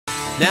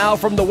Now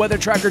from the Weather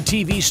Tracker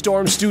TV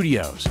Storm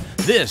Studios,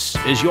 this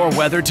is your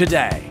weather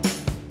today.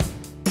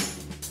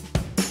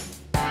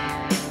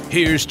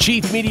 Here's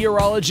Chief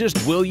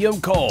Meteorologist William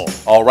Cole.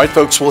 All right,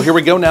 folks, well, here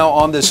we go now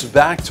on this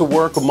Back to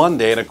Work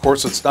Monday. And of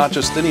course, it's not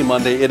just any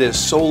Monday, it is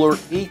Solar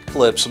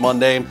Eclipse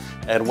Monday.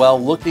 And well,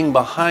 looking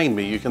behind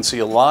me, you can see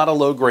a lot of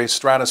low-gray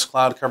stratus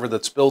cloud cover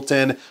that's built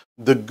in.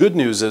 The good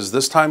news is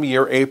this time of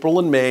year, April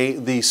and May,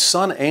 the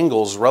sun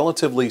angle's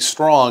relatively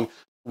strong.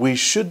 We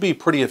should be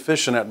pretty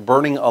efficient at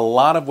burning a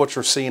lot of what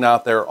you're seeing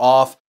out there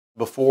off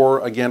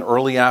before, again,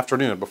 early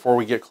afternoon, before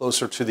we get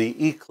closer to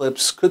the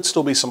eclipse. Could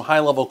still be some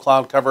high-level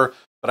cloud cover,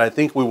 but I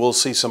think we will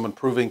see some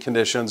improving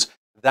conditions.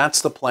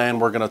 That's the plan.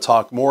 We're going to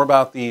talk more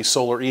about the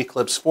solar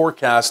eclipse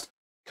forecast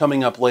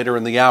coming up later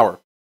in the hour.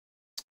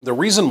 The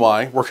reason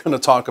why we're going to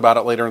talk about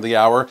it later in the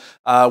hour,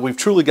 we've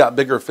truly got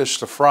bigger fish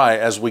to fry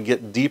as we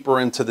get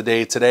deeper into the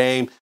day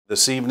today,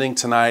 this evening,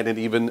 tonight, and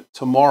even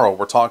tomorrow.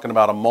 We're talking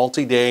about a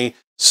multi-day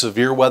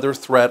severe weather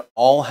threat.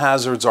 All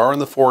hazards are in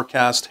the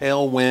forecast: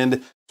 hail,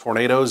 wind,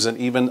 tornadoes, and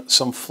even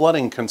some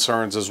flooding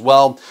concerns as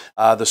well.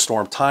 The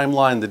storm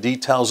timeline, the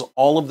details,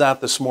 all of that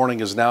this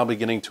morning is now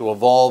beginning to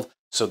evolve.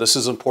 So this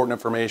is important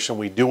information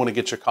we do want to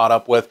get you caught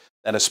up with,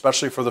 and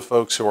especially for the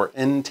folks who are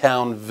in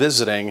town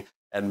visiting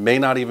and may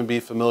not even be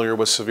familiar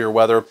with severe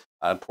weather.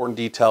 Important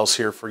details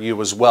here for you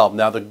as well.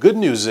 Now, the good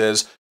news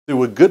is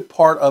through a good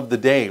part of the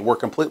day, we're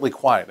completely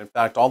quiet. In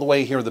fact, all the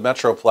way here in the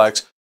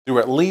Metroplex through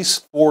at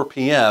least 4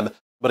 p.m.,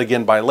 but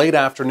again, by late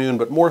afternoon,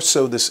 but more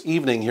so this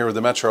evening here in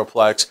the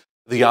Metroplex,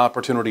 the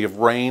opportunity of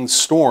rain,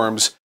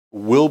 storms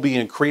will be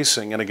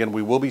increasing. And again,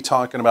 we will be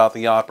talking about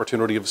the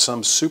opportunity of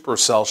some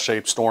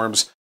supercell-shaped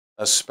storms,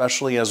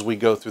 especially as we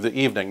go through the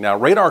evening. Now,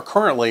 radar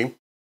currently,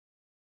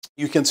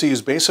 you can see,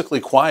 is basically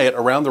quiet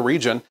around the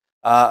region.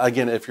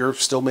 Again, if you're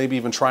still maybe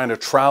even trying to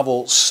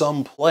travel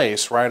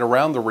someplace right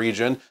around the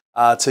region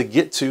to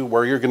get to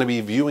where you're going to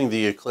be viewing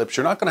the eclipse,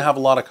 you're not going to have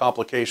a lot of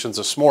complications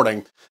this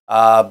morning.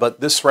 But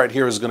this right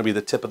here is going to be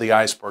the tip of the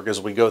iceberg as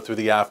we go through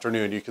the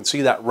afternoon. You can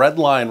see that red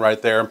line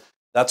right there.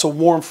 That's a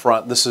warm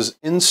front. This is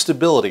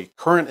instability,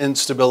 current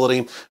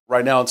instability.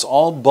 Right now, it's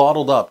all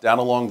bottled up down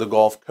along the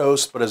Gulf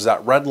Coast. But as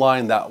that red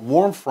line, that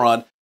warm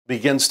front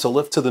begins to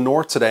lift to the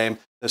north today,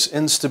 this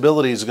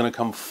instability is going to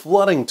come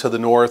flooding to the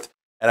north.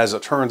 And as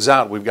it turns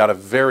out, we've got a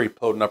very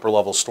potent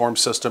upper-level storm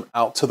system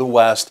out to the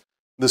west.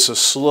 This is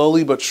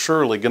slowly but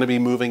surely going to be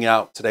moving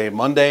out today,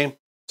 Monday,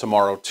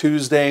 tomorrow,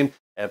 Tuesday,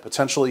 and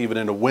potentially even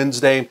into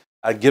Wednesday,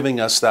 giving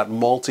us that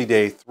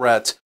multi-day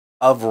threat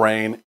of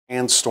rain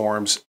and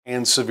storms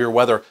and severe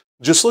weather.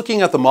 Just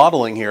looking at the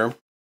modeling here,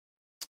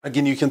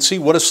 again, you can see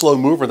what a slow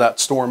mover that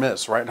storm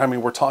is, right? I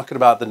mean, we're talking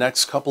about the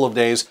next couple of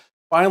days.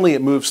 Finally,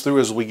 it moves through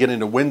as we get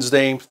into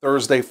Wednesday,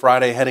 Thursday,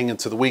 Friday, heading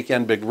into the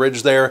weekend. Big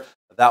ridge there.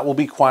 That will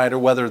be quieter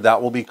weather.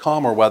 That will be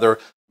calmer weather.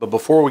 But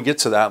before we get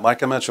to that,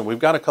 like I mentioned, we've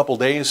got a couple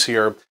days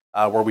here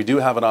where we do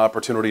have an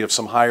opportunity of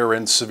some higher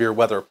end severe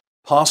weather,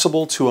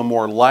 possible to a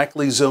more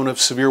likely zone of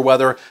severe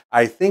weather.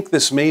 I think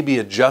this may be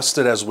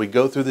adjusted as we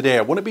go through the day.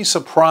 I wouldn't be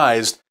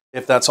surprised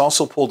if that's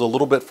also pulled a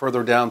little bit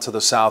further down to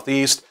the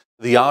southeast.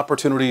 The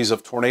opportunities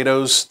of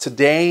tornadoes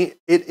today,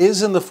 it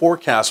is in the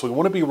forecast. We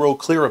want to be real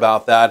clear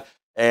about that.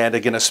 And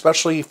again,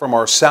 especially from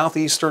our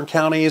southeastern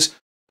counties,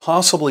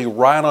 possibly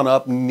right on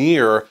up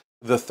near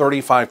the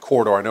 35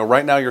 corridor. I know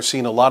right now you're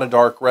seeing a lot of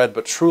dark red,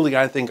 but truly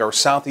I think our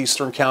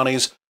southeastern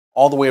counties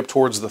all the way up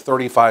towards the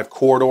 35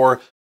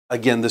 corridor.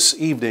 Again, this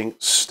evening,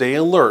 stay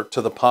alert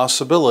to the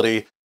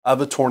possibility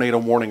of a tornado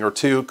warning or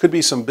two. Could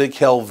be some big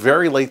hail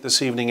very late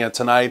this evening and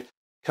tonight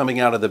coming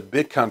out of the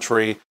big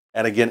country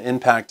and again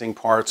impacting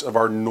parts of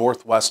our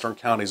northwestern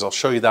counties. I'll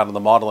show you that in the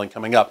modeling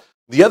coming up.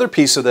 The other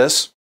piece of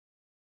this,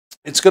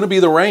 it's going to be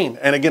the rain.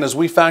 And again, as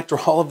we factor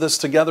all of this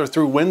together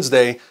through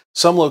Wednesday,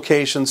 some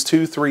locations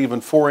 2, 3,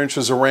 even 4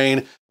 inches of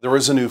rain. There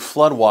is a new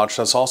flood watch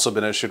that's also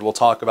been issued. We'll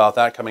talk about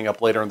that coming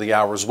up later in the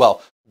hour as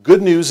well.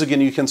 Good news,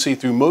 again, you can see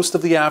through most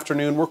of the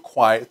afternoon, we're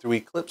quiet through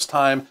eclipse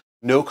time,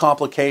 no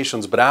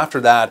complications. But after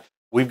that,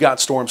 we've got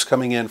storms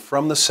coming in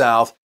from the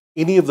south.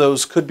 Any of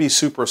those could be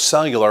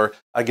supercellular.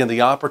 Again,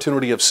 the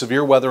opportunity of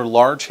severe weather,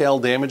 large hail,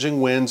 damaging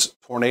winds,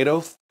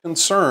 tornado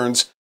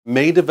concerns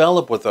may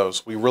develop with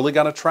those. We really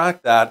got to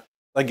track that.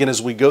 Again,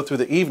 as we go through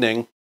the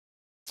evening,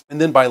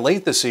 and then by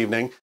late this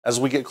evening, as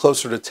we get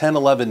closer to 10,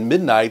 11,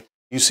 midnight,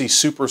 you see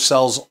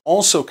supercells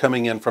also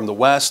coming in from the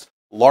west,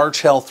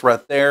 large hail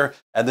threat there.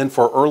 And then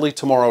for early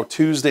tomorrow,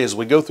 Tuesday, as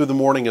we go through the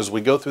morning, as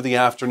we go through the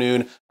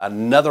afternoon,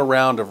 another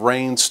round of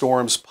rain,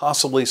 storms,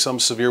 possibly some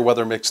severe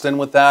weather mixed in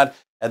with that.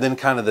 And then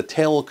kind of the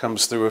tail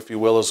comes through, if you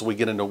will, as we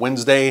get into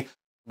Wednesday,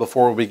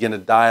 before we begin to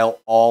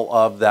dial all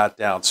of that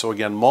down. So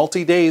again,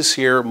 multi-days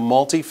here,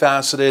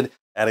 multifaceted,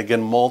 and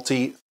again,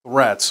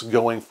 multi-threats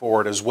going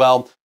forward as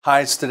well.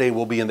 Highs today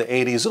will be in the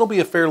 80s. It'll be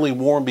a fairly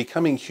warm,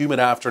 becoming humid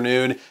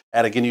afternoon.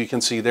 And again, you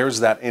can see there's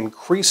that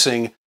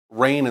increasing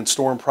rain and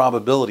storm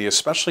probability,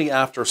 especially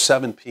after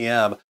 7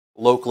 p.m.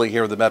 locally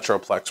here in the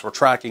Metroplex. We're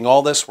tracking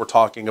all this. We're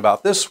talking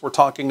about this. We're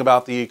talking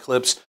about the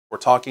eclipse. We're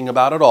talking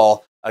about it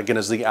all, again,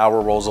 as the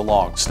hour rolls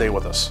along. Stay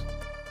with us.